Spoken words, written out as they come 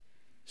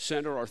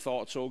center our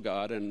thoughts, O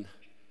God, and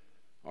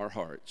our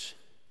hearts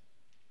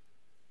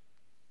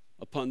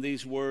upon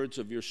these words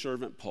of your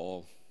servant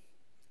Paul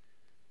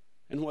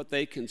and what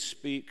they can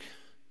speak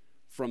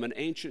from an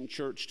ancient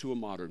church to a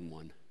modern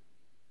one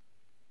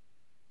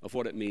of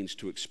what it means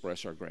to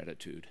express our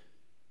gratitude.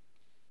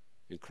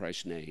 In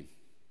Christ's name,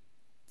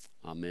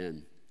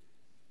 amen.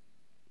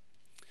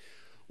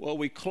 Well,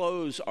 we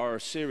close our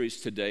series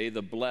today,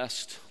 The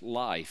Blessed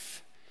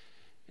Life.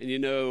 And you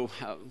know,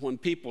 when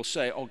people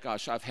say, oh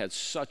gosh, I've had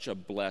such a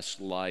blessed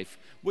life,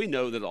 we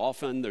know that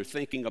often they're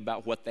thinking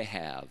about what they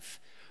have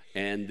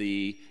and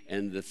the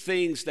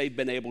things they've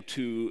been able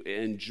to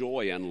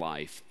enjoy in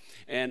life.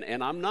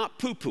 And I'm not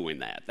poo-pooing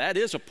that. That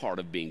is a part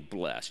of being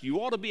blessed. You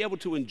ought to be able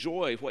to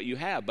enjoy what you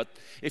have. But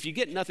if you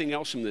get nothing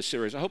else from this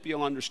series, I hope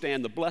you'll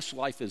understand the blessed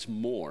life is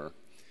more.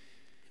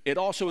 It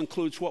also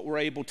includes what we're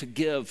able to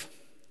give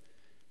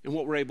and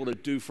what we're able to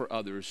do for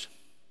others.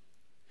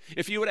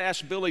 If you would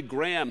ask Billy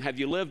Graham, have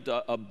you lived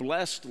a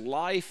blessed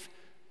life?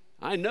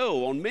 I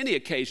know on many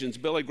occasions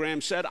Billy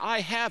Graham said,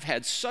 I have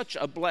had such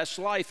a blessed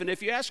life. And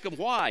if you ask him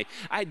why,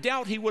 I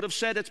doubt he would have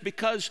said it's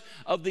because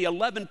of the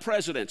 11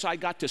 presidents I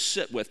got to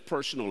sit with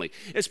personally.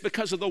 It's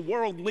because of the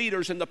world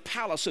leaders in the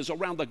palaces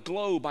around the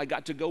globe I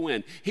got to go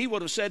in. He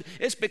would have said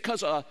it's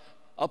because a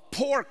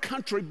poor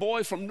country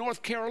boy from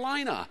North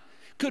Carolina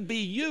could be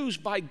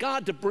used by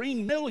God to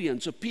bring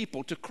millions of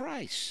people to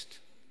Christ.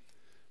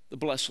 The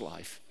blessed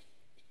life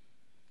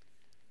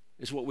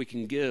is what we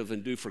can give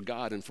and do for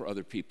God and for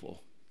other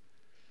people.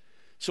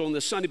 So on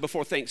the Sunday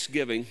before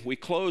Thanksgiving, we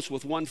close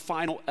with one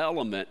final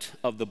element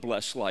of the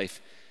blessed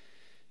life,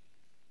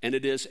 and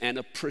it is an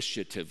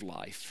appreciative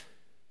life.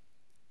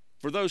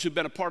 For those who've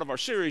been a part of our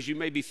series, you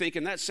may be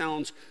thinking that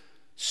sounds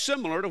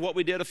similar to what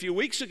we did a few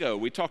weeks ago.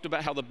 We talked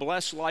about how the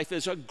blessed life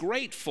is a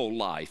grateful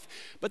life.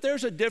 But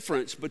there's a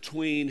difference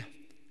between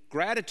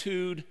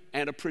gratitude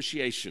and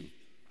appreciation.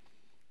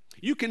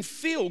 You can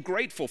feel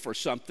grateful for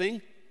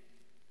something,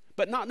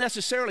 but not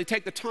necessarily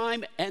take the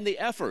time and the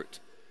effort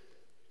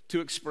to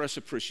express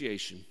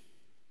appreciation.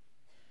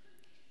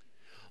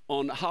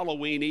 On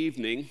Halloween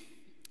evening,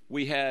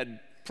 we had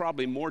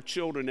probably more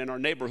children in our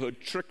neighborhood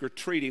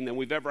trick-or-treating than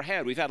we've ever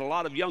had. We've had a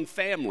lot of young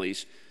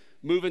families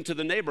move into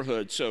the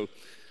neighborhood. So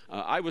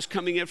I was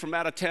coming in from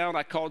out of town.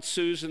 I called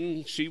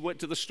Susan. She went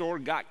to the store,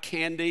 got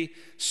candy.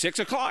 6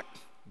 o'clock,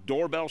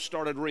 doorbell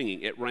started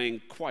ringing. It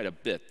rang quite a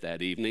bit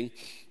that evening.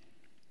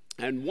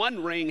 And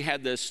one ring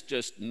had this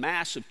just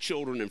mass of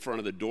children in front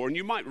of the door. And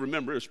you might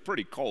remember it was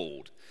pretty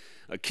cold.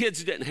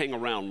 Kids didn't hang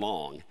around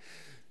long.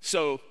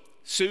 So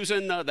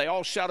Susan, they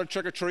all shouted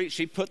trick or treat.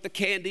 She put the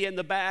candy in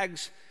the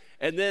bags,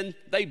 and then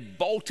they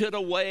bolted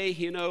away,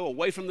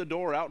 away from the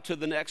door out to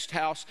the next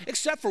house,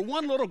 except for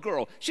one little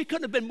girl. She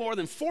couldn't have been more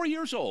than 4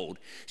 years old.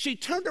 She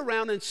turned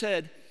around and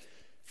said,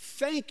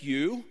 "Thank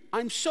you.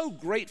 I'm so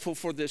grateful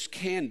for this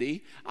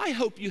candy. I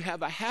hope you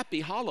have a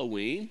happy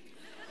Halloween."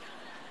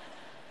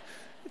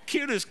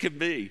 Cute as could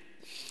be.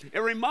 It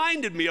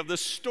reminded me of the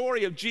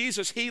story of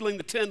Jesus healing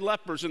the 10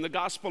 lepers in the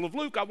Gospel of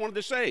Luke. I wanted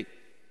to say,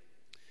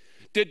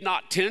 did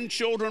not 10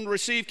 children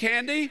receive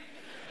candy?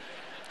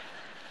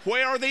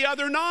 Where are the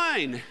other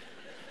 9?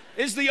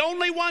 Is the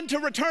only one to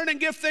return and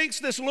give thanks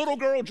this little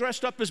girl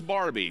dressed up as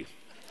Barbie?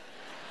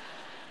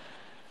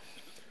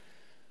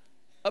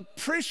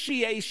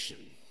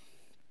 Appreciation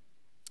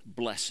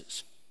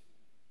blesses.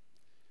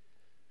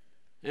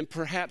 And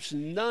perhaps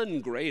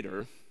none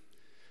greater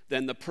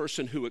than the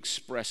person who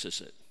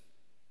expresses it.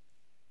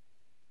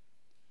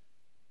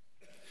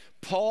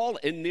 Paul,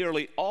 in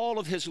nearly all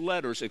of his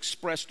letters,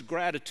 expressed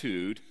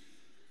gratitude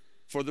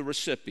for the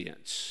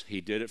recipients.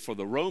 He did it for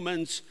the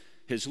Romans,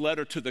 his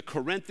letter to the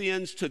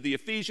Corinthians, to the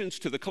Ephesians,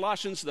 to the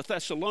Colossians, the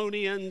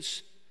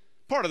Thessalonians.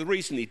 Part of the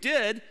reason he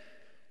did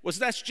was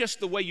that's just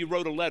the way you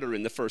wrote a letter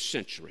in the first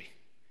century.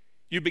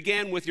 You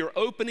began with your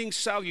opening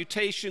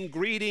salutation,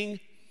 greeting,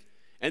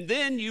 and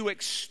then you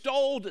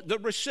extolled the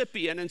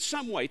recipient in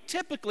some way,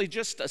 typically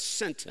just a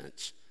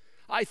sentence.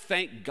 I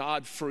thank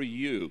God for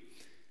you.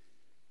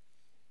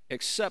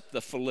 Except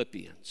the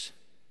Philippians.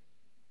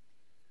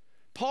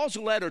 Paul's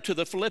letter to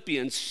the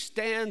Philippians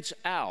stands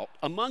out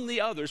among the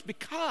others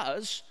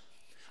because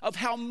of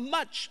how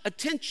much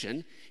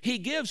attention he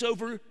gives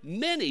over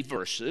many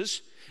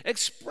verses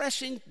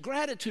expressing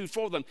gratitude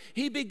for them.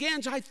 He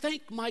begins, I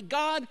thank my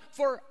God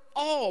for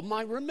all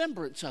my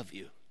remembrance of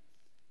you.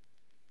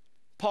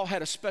 Paul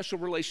had a special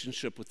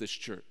relationship with this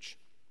church.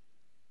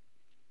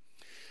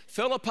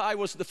 Philippi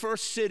was the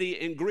first city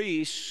in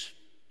Greece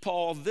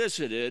Paul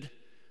visited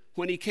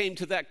when he came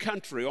to that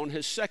country on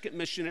his second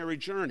missionary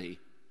journey.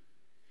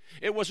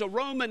 It was a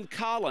Roman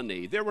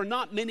colony. There were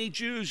not many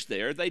Jews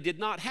there. They did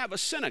not have a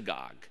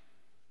synagogue.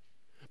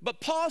 But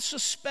Paul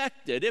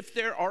suspected if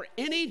there are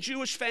any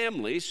Jewish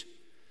families,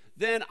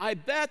 then I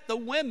bet the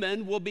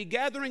women will be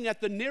gathering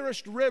at the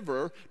nearest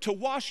river to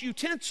wash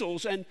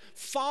utensils and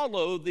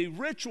follow the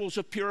rituals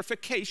of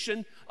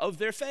purification of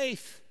their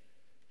faith.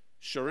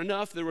 Sure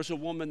enough, there was a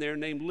woman there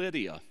named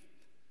Lydia.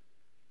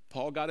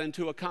 Paul got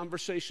into a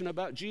conversation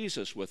about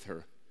Jesus with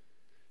her.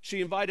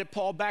 She invited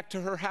Paul back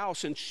to her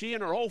house, and she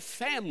and her whole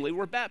family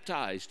were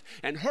baptized.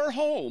 And her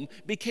home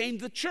became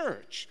the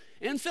church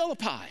in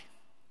Philippi.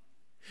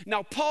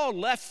 Now, Paul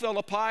left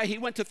Philippi. He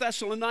went to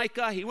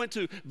Thessalonica. He went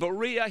to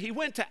Berea. He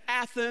went to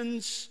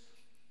Athens.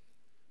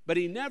 But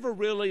he never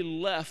really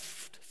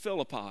left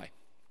Philippi.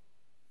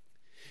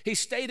 He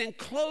stayed in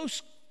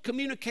close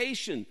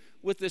communication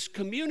with this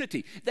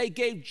community. They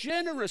gave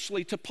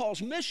generously to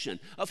Paul's mission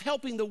of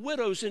helping the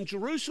widows in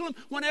Jerusalem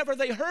whenever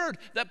they heard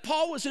that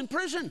Paul was in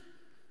prison.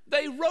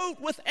 They wrote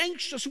with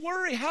anxious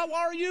worry, "How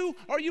are you?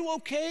 Are you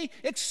okay?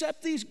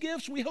 Accept these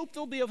gifts. We hope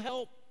they'll be of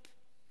help."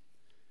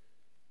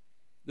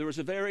 There was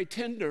a very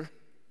tender,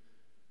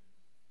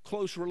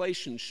 close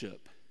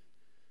relationship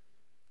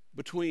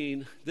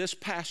between this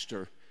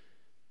pastor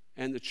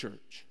and the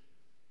church.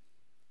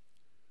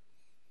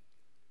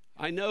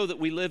 I know that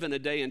we live in a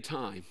day and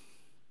time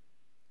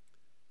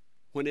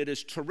when it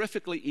is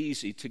terrifically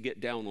easy to get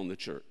down on the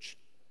church.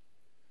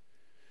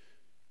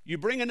 You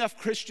bring enough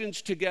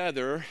Christians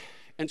together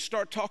and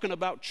start talking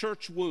about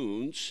church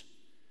wounds,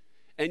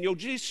 and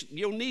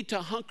you'll need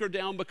to hunker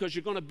down because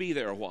you're going to be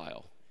there a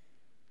while.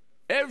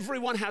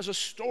 Everyone has a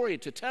story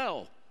to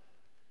tell,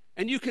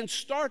 and you can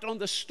start on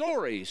the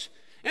stories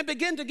and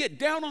begin to get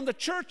down on the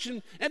church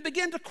and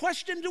begin to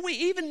question, do we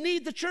even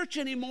need the church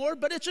anymore?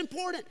 But it's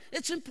important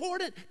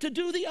to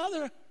do the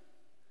other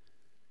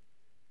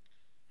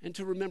and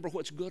to remember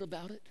what's good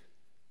about it.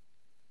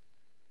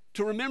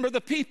 To remember the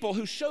people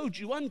who showed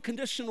you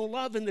unconditional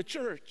love in the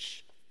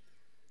church.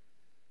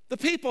 The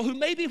people who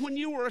maybe when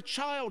you were a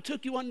child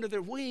took you under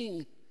their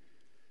wing,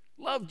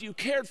 loved you,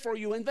 cared for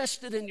you,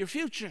 invested in your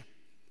future.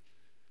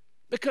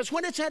 Because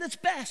when it's at its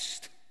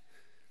best,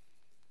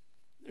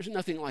 there's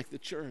nothing like the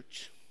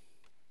church.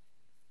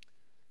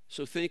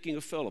 So thinking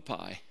of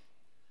Philippi,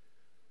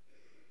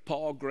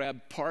 Paul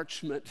grabbed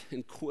parchment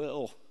and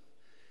quill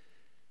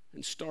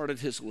and started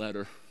his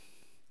letter.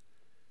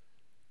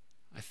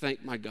 I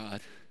thank my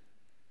God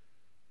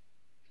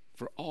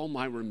for all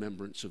my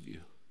remembrance of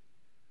you.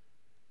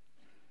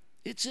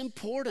 It's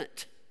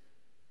important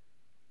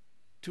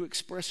to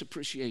express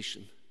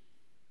appreciation.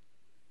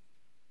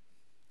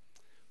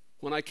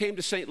 When I came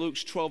to St.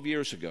 Luke's 12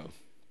 years ago,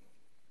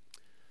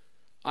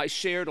 I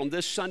shared on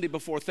this Sunday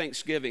before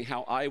Thanksgiving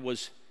how I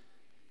was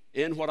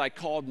in what I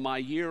called my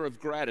year of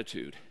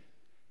gratitude.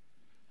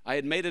 I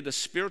had made it a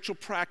spiritual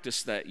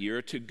practice that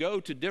year to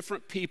go to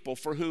different people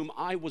for whom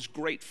I was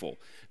grateful.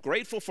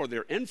 Grateful for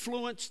their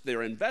influence,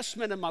 their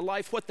investment in my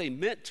life, what they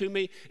meant to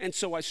me. And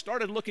so I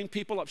started looking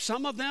people up.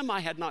 Some of them I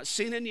had not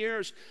seen in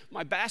years.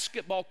 My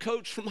basketball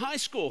coach from high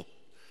school.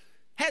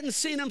 Hadn't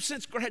seen him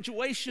since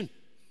graduation.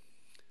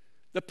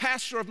 The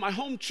pastor of my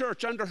home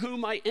church under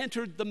whom I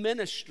entered the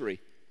ministry.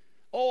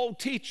 Old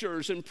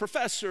teachers and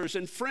professors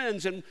and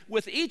friends. And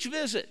with each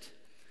visit,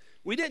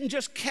 we didn't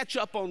just catch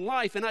up on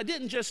life, and I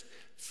didn't just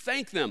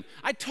thank them.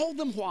 I told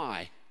them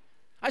why.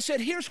 I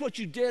said, here's what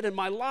you did in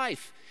my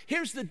life.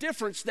 Here's the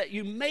difference that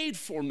you made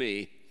for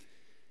me.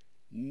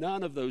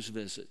 None of those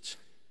visits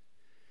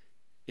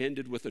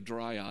ended with a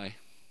dry eye.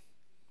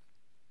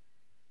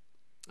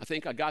 I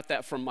think I got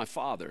that from my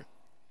father.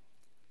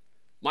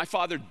 My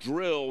father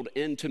drilled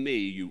into me,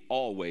 you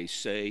always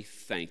say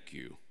thank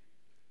you.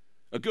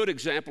 A good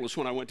example is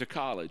when I went to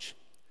college.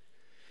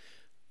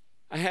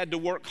 I had to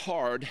work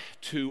hard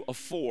to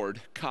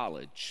afford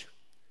college.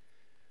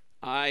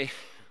 I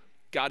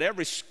got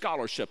every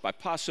scholarship I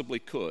possibly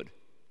could.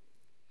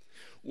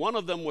 One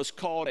of them was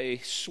called a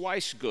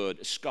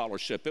Swicegood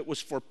scholarship. It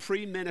was for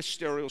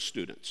pre-ministerial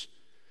students,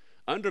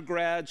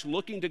 undergrads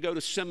looking to go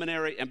to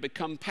seminary and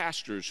become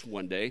pastors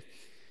one day.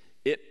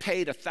 It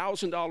paid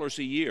 $1,000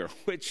 a year,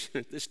 which,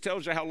 this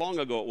tells you how long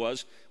ago it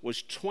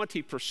was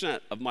 20%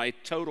 of my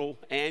total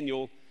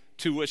annual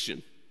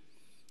tuition.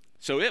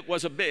 So it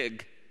was a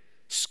big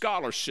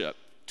scholarship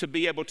to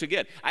be able to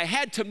get. I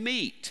had to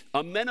meet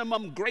a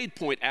minimum grade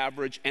point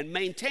average and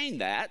maintain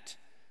that.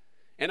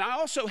 And I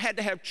also had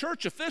to have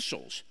church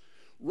officials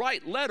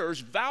write letters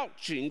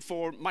vouching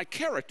for my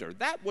character.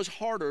 That was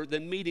harder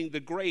than meeting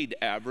the grade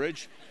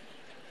average,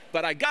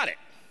 but I got it.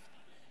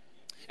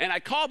 And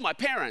I called my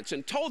parents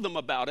and told them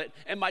about it,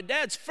 and my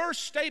dad's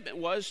first statement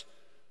was,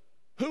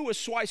 "Who was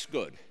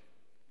Swicegood?"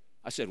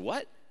 I said,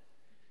 "What?"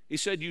 He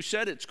said, "You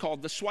said it's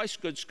called the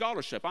Swicegood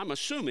Scholarship. I'm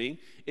assuming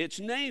it's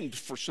named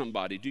for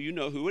somebody. Do you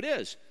know who it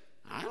is?"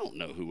 "I don't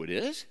know who it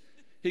is."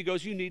 He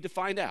goes, "You need to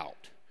find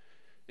out.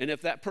 And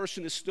if that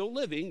person is still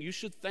living, you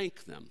should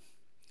thank them."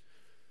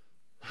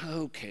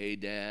 Okay,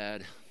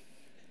 Dad.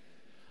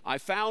 I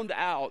found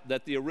out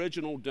that the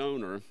original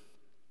donor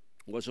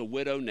was a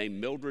widow named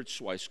Mildred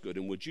Swicegood,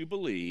 and would you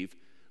believe,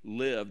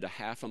 lived a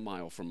half a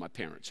mile from my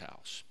parents'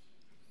 house.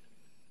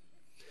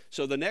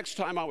 So the next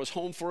time I was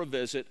home for a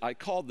visit, I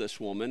called this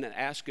woman and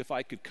asked if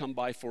I could come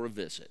by for a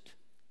visit.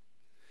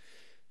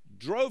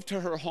 Drove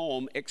to her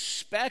home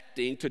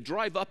expecting to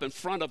drive up in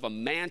front of a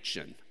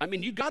mansion. I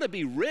mean, you gotta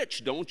be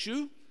rich, don't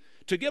you?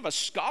 To give a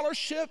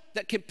scholarship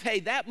that can pay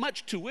that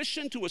much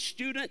tuition to a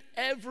student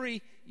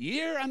every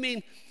year? I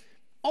mean,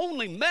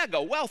 Only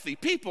mega wealthy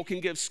people can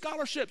give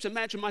scholarships.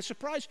 Imagine my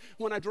surprise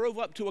when I drove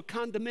up to a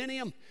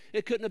condominium.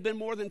 It couldn't have been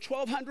more than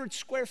 1,200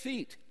 square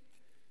feet.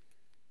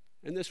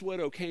 And this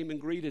widow came and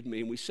greeted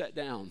me, and we sat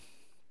down.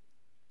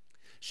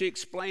 She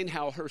explained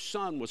how her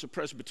son was a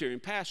Presbyterian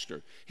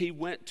pastor. He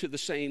went to the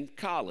same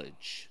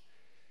college.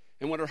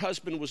 And when her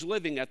husband was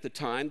living at the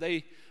time,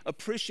 they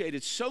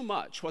appreciated so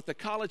much what the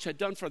college had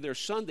done for their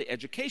son, the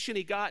education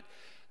he got.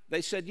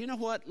 They said, you know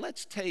what,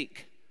 let's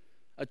take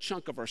a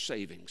chunk of our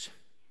savings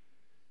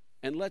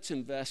and let's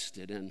invest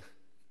it in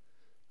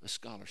a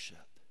scholarship.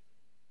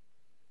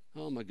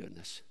 Oh my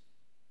goodness.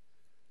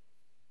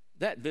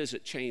 That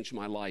visit changed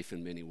my life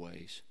in many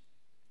ways.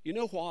 You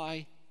know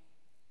why?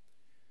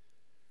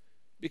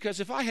 Because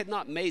if I had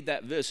not made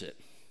that visit,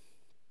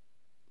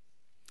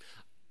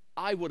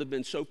 I would have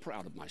been so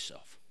proud of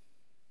myself.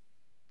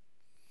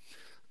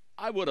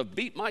 I would have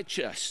beat my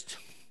chest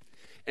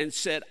and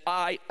said,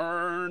 I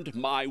earned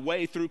my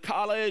way through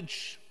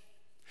college.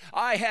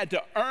 I had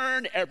to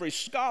earn every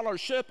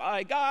scholarship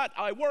I got.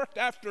 I worked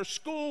after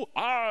school.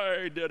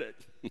 I did it.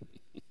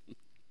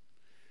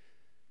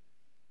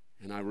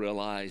 And I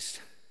realized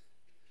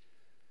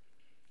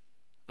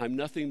I'm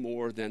nothing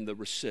more than the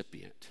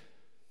recipient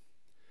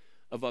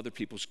of other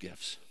people's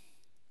gifts.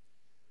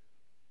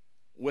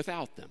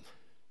 Without them,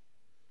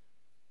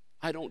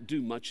 I don't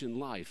do much in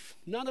life.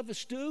 None of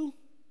us do.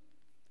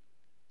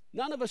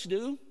 None of us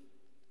do.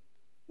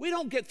 We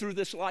don't get through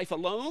this life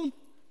alone.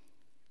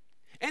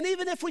 And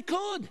even if we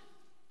could,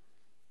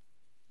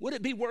 would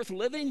it be worth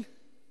living?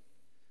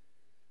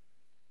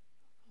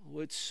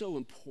 Oh, it's so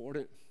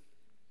important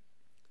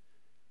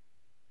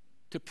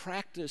to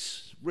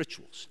practice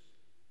rituals.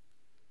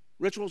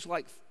 Rituals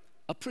like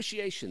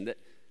appreciation that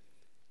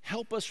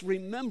help us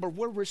remember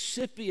we're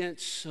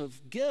recipients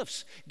of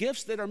gifts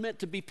that are meant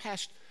to be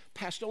passed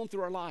on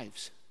through our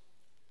lives.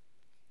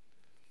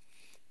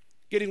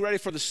 Getting ready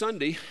for the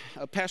Sunday,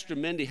 Pastor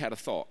Mindy had a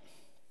thought.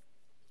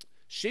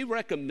 She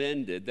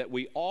recommended that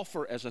we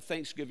offer as a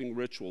Thanksgiving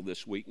ritual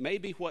this week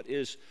maybe what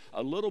is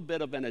a little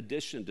bit of an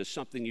addition to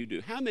something you do.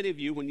 How many of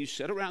you, when you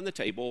sit around the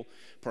table,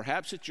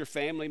 perhaps it's your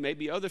family,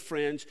 maybe other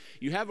friends,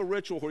 you have a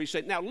ritual where you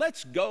say, now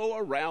let's go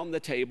around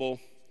the table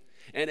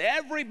and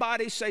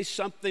everybody say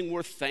something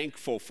we're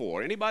thankful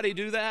for. Anybody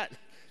do that?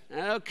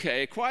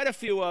 Okay, quite a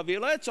few of you.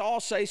 Let's all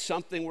say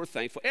something we're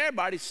thankful.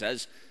 Everybody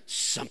says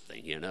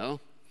something, you know.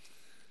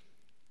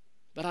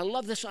 But I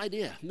love this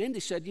idea. Mindy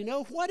said, you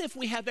know, what if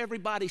we have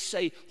everybody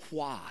say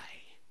why?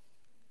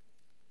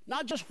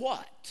 Not just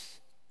what,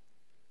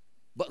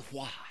 but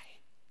why.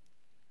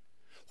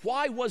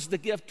 Why was the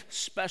gift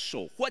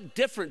special? What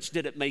difference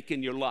did it make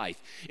in your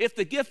life? If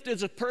the gift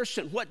is a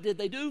person, what did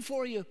they do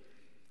for you?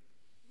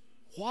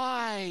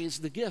 Why is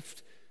the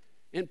gift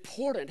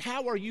important?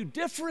 How are you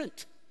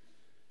different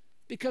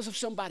because of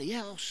somebody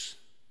else?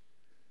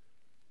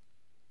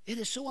 It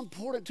is so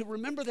important to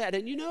remember that.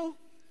 And you know,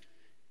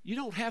 you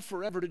don't have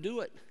forever to do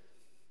it.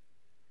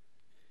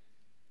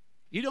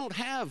 You don't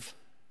have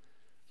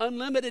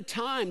unlimited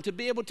time to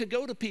be able to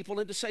go to people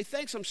and to say,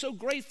 thanks, I'm so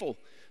grateful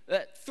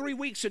that 3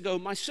 weeks ago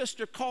my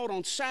sister called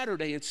on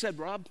Saturday and said,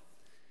 Rob,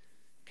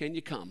 can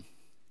you come?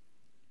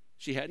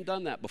 She hadn't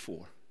done that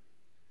before.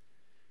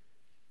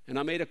 And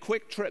I made a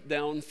quick trip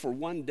down for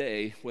one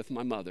day with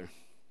my mother.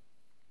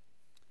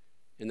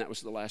 And that was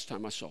the last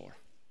time I saw her.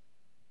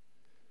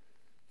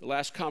 The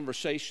last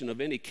conversation of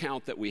any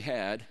count that we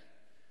had,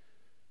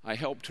 I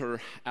helped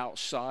her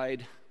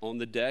outside on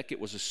the deck. It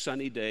was a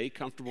sunny day,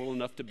 comfortable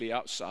enough to be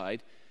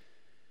outside.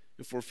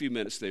 And for a few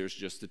minutes, there's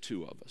just the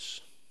two of us.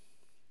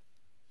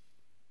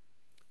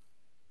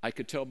 I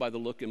could tell by the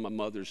look in my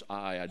mother's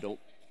eye, I don't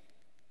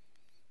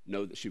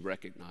know that she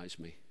recognized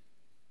me.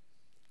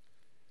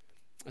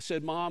 I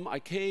said, Mom, I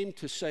came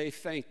to say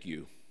thank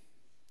you.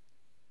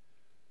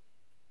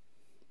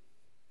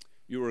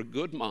 You were a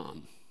good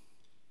mom,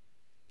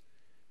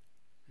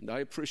 and I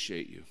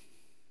appreciate you.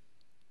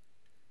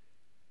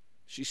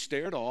 She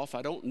stared off.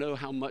 I don't know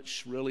how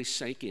much really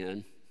sank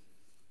in,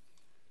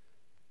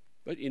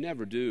 but you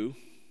never do.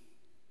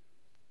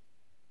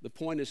 The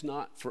point is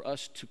not for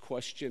us to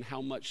question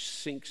how much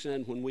sinks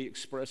in when we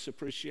express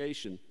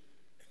appreciation.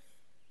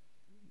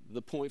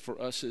 The point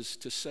for us is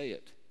to say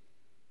it.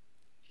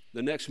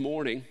 The next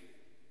morning,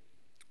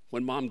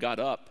 when Mom got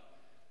up,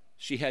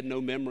 she had no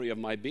memory of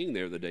my being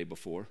there the day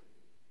before.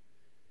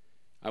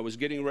 I was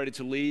getting ready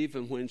to leave,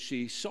 and when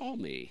she saw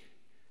me,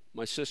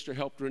 my sister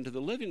helped her into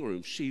the living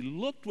room. She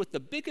looked with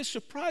the biggest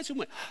surprise and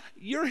went,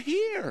 you're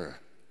here.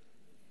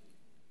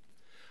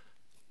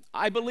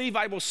 I believe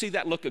I will see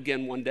that look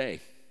again one day.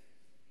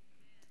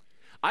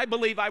 I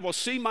believe I will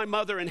see my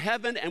mother in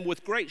heaven, and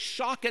with great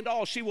shock and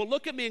awe, she will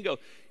look at me and go,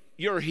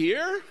 you're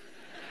here?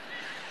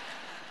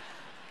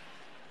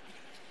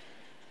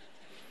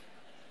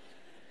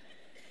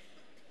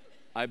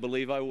 I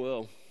believe I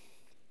will.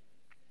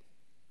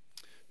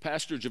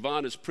 Pastor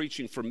Javon is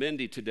preaching for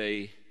Mindy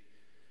today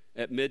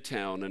at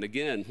Midtown. And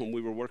again, when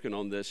we were working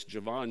on this,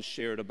 Javon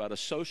shared about a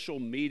social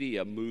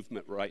media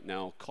movement right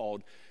now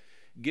called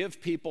Give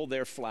People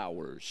Their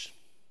Flowers.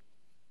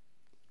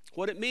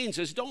 What it means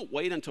is don't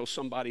wait until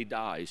somebody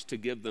dies to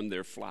give them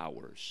their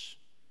flowers.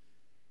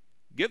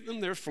 Give them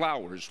their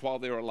flowers while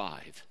they're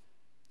alive.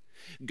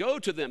 Go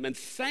to them and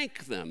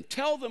thank them.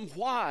 Tell them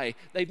why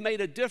they've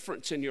made a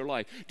difference in your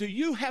life. Do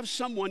you have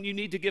someone you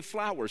need to give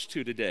flowers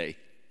to today?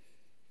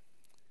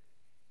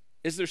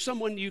 Is there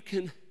someone you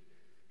can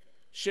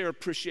share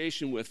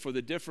appreciation with for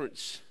the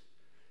difference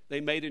they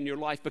made in your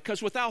life?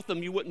 Because without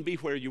them, you wouldn't be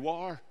where you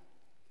are.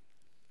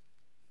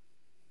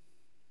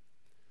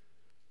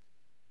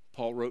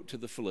 Paul wrote to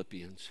the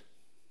Philippians,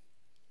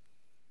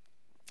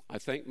 I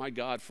thank my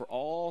God for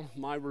all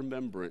my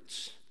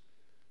remembrance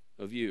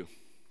of you.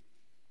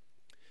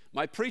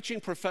 My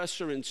preaching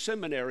professor in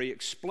seminary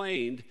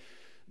explained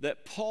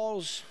that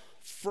Paul's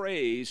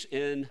phrase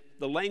in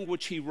the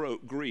language he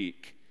wrote,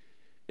 Greek,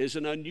 is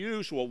an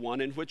unusual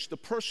one in which the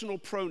personal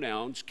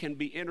pronouns can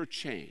be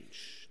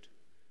interchanged.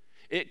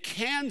 It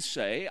can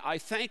say, I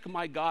thank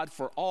my God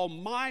for all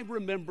my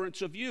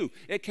remembrance of you.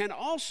 It can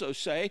also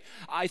say,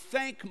 I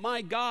thank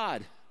my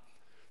God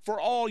for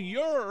all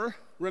your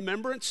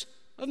remembrance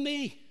of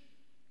me.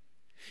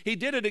 He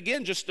did it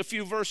again just a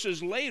few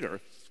verses later.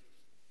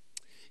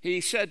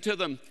 He said to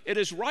them, it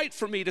is right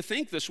for me to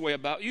think this way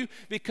about you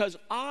because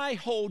I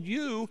hold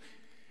you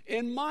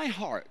in my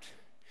heart.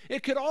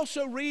 It could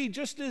also read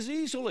just as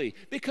easily,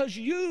 because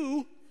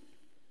you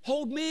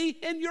hold me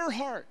in your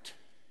heart.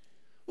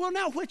 Well,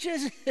 now, which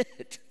is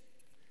it?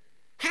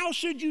 How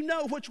should you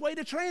know which way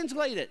to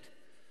translate it?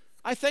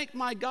 I thank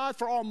my God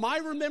for all my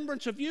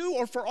remembrance of you,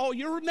 or for all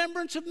your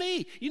remembrance of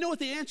me? You know what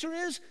the answer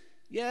is?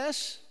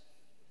 Yes.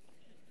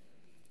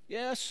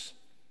 Yes.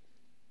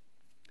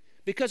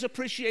 Because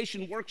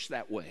appreciation works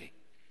that way.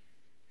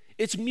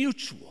 It's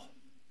mutual.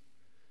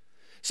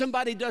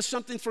 Somebody does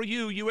something for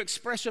you, you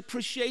express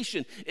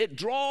appreciation. It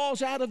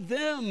draws out of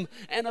them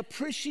an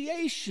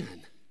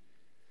appreciation.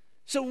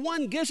 So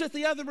one gives it,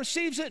 the other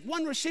receives it.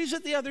 One receives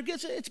it, the other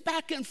gets it. It's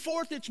back and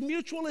forth. It's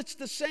mutual. It's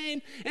the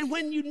same. And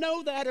when you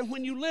know that and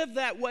when you live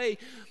that way,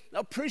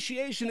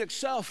 appreciation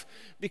itself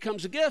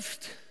becomes a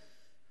gift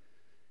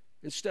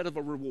instead of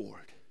a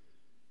reward.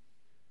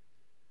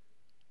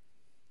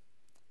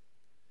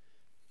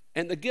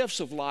 And the gifts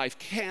of life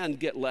can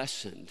get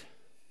lessened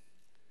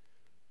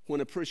when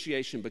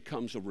appreciation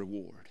becomes a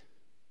reward.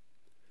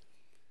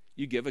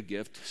 You give a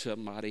gift to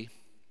somebody.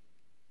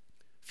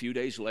 A few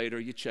days later,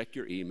 you check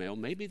your email.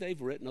 Maybe they've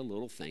written a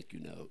little thank you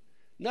note.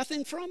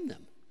 Nothing from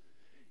them.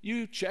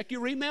 You check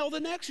your email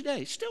the next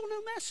day. Still no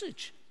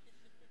message.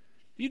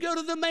 You go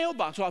to the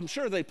mailbox. Well, I'm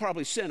sure they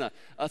probably sent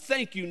a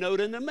thank you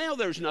note in the mail.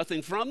 There's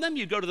nothing from them.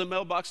 You go to the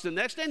mailbox the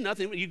next day.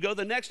 Nothing. You go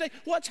the next day.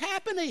 What's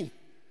happening?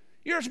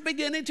 You're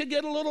beginning to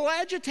get a little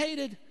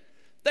agitated.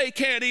 They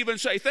can't even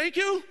say thank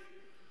you.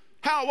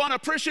 How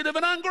unappreciative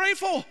and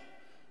ungrateful.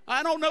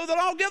 I don't know that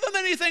I'll give them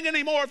anything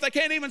anymore if they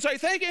can't even say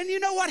thank you. And you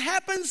know what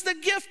happens? The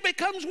gift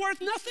becomes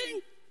worth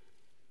nothing.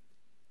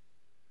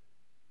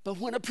 But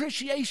when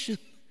appreciation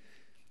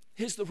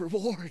is the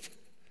reward,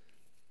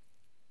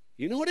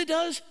 you know what it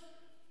does?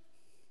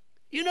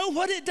 You know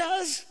what it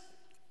does?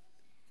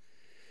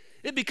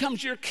 It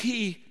becomes your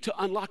key to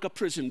unlock a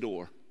prison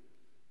door.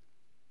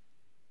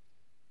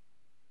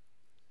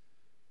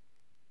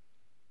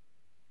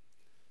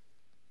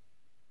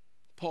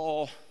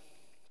 Paul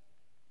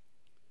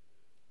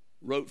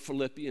wrote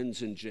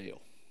Philippians in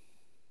jail.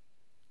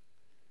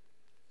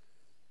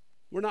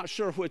 We're not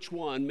sure which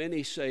one.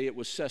 Many say it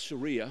was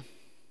Caesarea,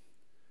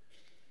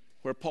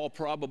 where Paul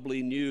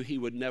probably knew he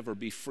would never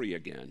be free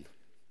again.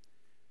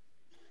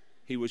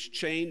 He was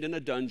chained in a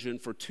dungeon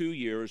for 2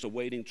 years,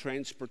 awaiting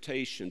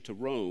transportation to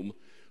Rome,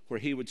 where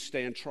he would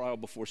stand trial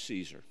before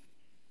Caesar.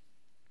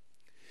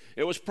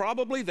 It was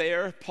probably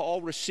there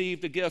Paul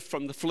received a gift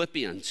from the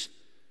Philippians,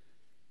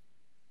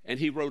 and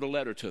he wrote a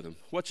letter to them.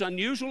 What's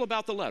unusual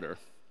about the letter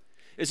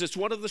is it's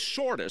one of the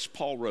shortest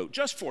Paul wrote,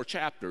 just 4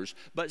 chapters,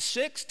 but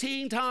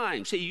 16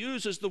 times he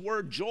uses the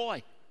word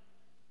joy,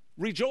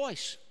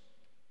 rejoice.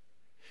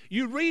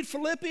 You read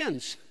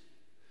Philippians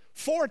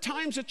 4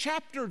 times a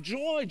chapter,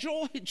 joy,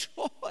 joy,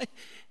 joy,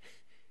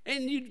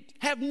 and you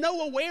have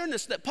no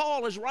awareness that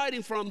Paul is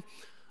writing from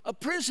a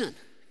prison,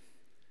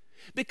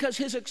 because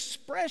his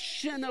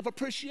expression of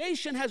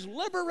appreciation has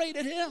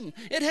liberated him.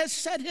 It has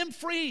set him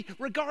free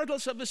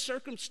regardless of his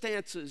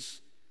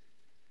circumstances.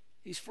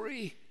 He's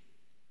free.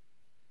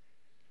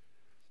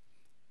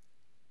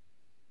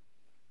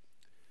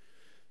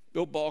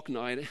 Bill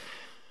Balknight,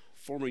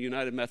 former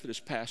United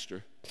Methodist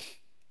pastor,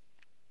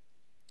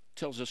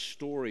 tells a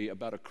story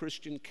about a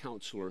Christian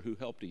counselor who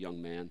helped a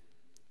young man.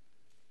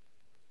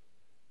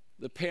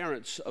 The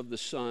parents of the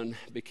son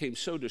became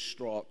so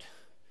distraught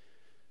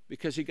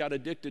because he got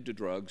addicted to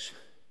drugs,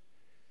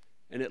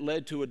 and it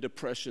led to a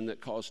depression that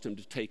caused him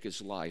to take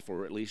his life,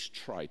 or at least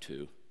try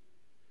to.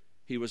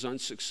 He was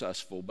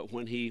unsuccessful, but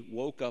when he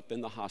woke up in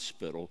the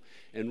hospital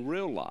and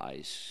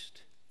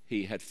realized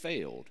he had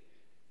failed,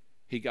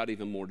 he got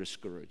even more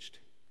discouraged.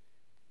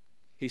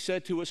 He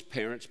said to his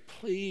parents,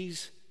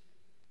 please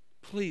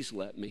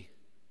let me.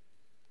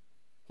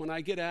 When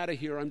I get out of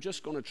here, I'm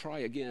just going to try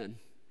again.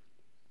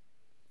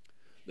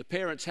 The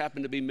parents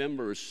happened to be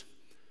members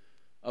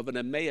of an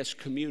Emmaus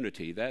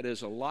community. That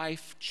is a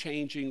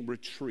life-changing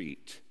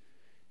retreat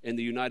in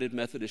the United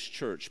Methodist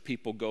Church.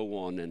 People go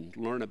on and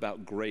learn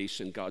about grace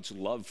and God's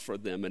love for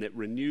them, and it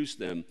renews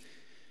them.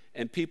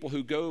 And people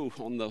who go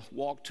on the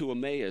walk to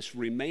Emmaus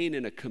remain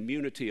in a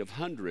community of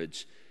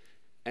hundreds.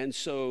 And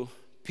so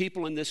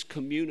people in this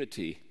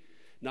community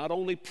not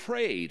only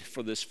prayed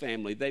for this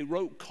family, they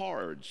wrote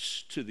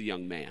cards to the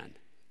young man.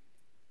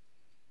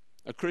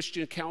 A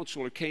Christian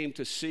counselor came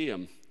to see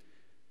him,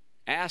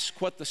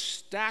 asked what the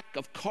stack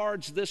of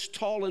cards this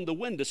tall in the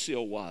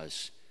windowsill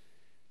was.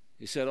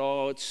 He said,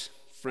 "Oh, it's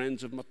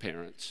friends of my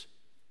parents."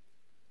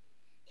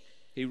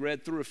 He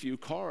read through a few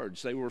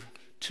cards. They were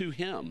to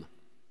him.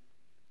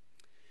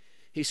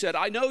 He said,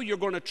 "I know you're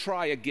going to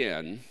try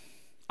again.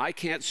 I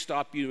can't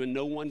stop you and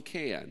no one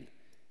can.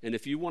 And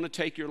if you want to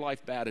take your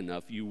life bad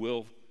enough, you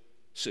will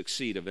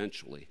succeed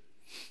eventually.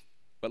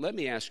 But let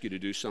me ask you to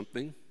do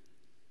something.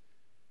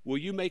 Will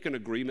you make an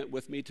agreement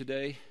with me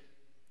today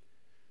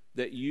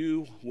that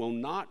you will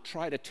not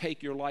try to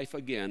take your life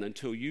again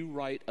until you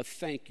write a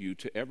thank you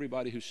to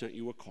everybody who sent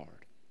you a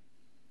card?"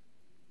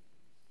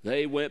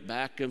 They went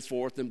back and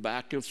forth,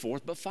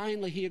 but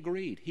finally he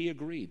agreed. He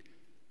agreed.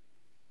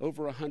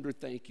 Over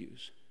 100 thank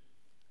yous.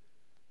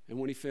 And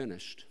when he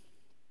finished,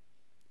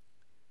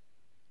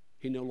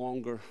 he no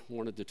longer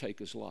wanted to take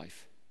his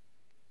life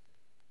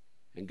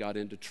and got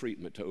into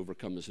treatment to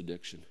overcome his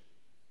addiction.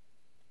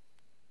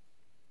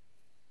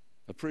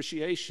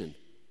 Appreciation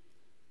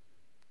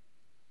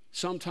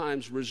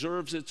sometimes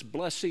reserves its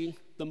blessing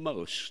the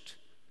most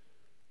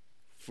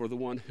for the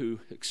one who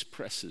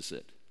expresses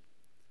it.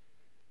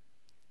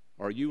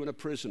 Are you in a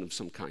prison of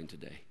some kind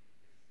today?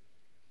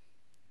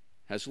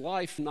 Has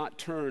life not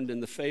turned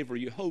in the favor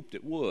you hoped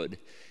it would,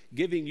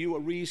 giving you a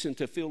reason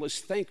to feel as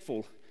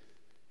thankful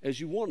as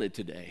you wanted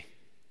today?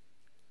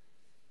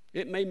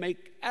 It may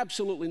make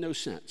absolutely no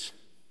sense,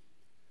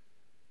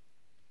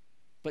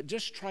 but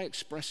just try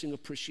expressing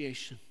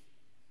appreciation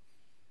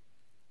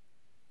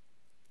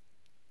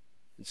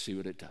and see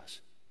what it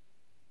does.